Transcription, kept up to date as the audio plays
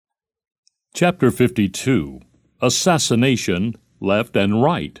Chapter 52, Assassination, Left and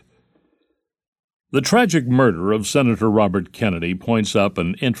Right. The tragic murder of Senator Robert Kennedy points up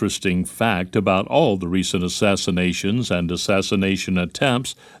an interesting fact about all the recent assassinations and assassination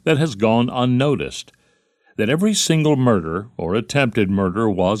attempts that has gone unnoticed, that every single murder or attempted murder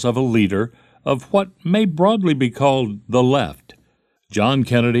was of a leader of what may broadly be called the left. John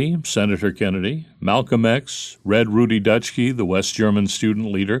Kennedy, Senator Kennedy, Malcolm X, Red Rudy Dutschke, the West German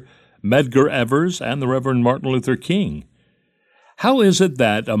student leader, Medgar Evers, and the Reverend Martin Luther King. How is it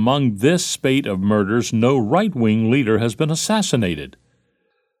that among this spate of murders no right-wing leader has been assassinated?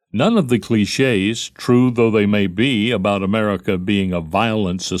 None of the cliches, true though they may be, about America being a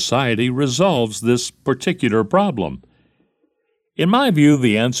violent society resolves this particular problem. In my view,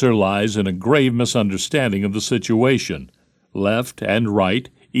 the answer lies in a grave misunderstanding of the situation, left and right,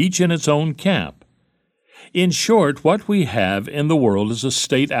 each in its own camp. In short, what we have in the world is a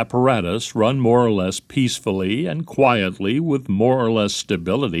state apparatus run more or less peacefully and quietly with more or less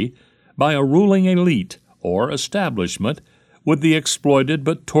stability by a ruling elite or establishment, with the exploited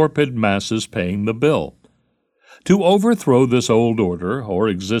but torpid masses paying the bill. To overthrow this old order or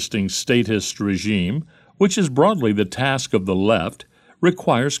existing statist regime, which is broadly the task of the left,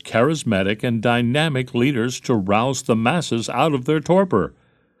 requires charismatic and dynamic leaders to rouse the masses out of their torpor,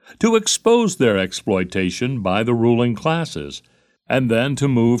 to expose their exploitation by the ruling classes, and then to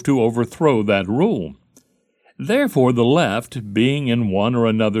move to overthrow that rule. Therefore, the left, being in one or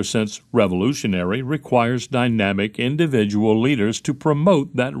another sense revolutionary, requires dynamic individual leaders to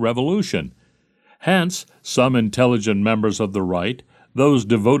promote that revolution. Hence, some intelligent members of the right, those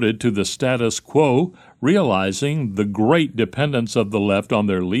devoted to the status quo, realizing the great dependence of the left on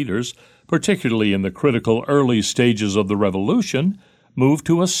their leaders, particularly in the critical early stages of the revolution, move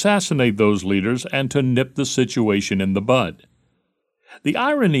to assassinate those leaders and to nip the situation in the bud. The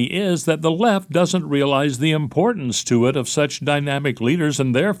irony is that the left doesn't realize the importance to it of such dynamic leaders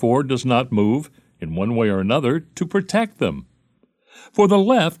and therefore does not move, in one way or another, to protect them. For the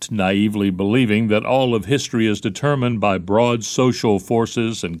left, naively believing that all of history is determined by broad social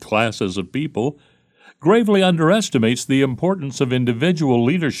forces and classes of people, gravely underestimates the importance of individual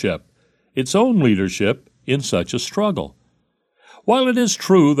leadership, its own leadership, in such a struggle. While it is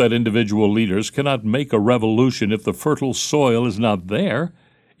true that individual leaders cannot make a revolution if the fertile soil is not there,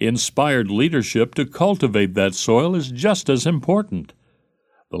 inspired leadership to cultivate that soil is just as important.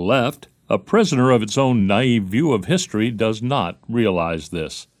 The left, a prisoner of its own naive view of history, does not realize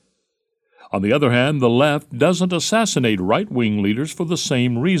this. On the other hand, the left doesn't assassinate right-wing leaders for the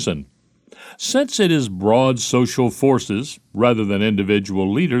same reason. Since it is broad social forces, rather than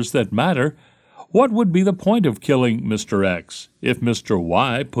individual leaders, that matter, what would be the point of killing Mr. X if Mr.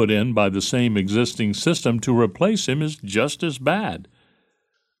 Y put in by the same existing system to replace him is just as bad?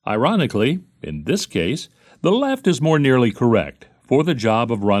 Ironically, in this case, the left is more nearly correct, for the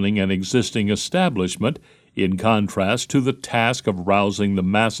job of running an existing establishment, in contrast to the task of rousing the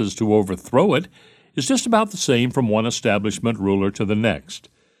masses to overthrow it, is just about the same from one establishment ruler to the next.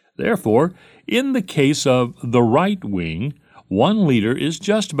 Therefore, in the case of the right wing, one leader is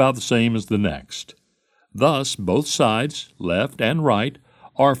just about the same as the next. Thus, both sides, left and right,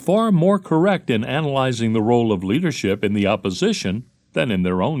 are far more correct in analyzing the role of leadership in the opposition than in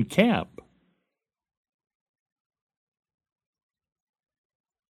their own camp.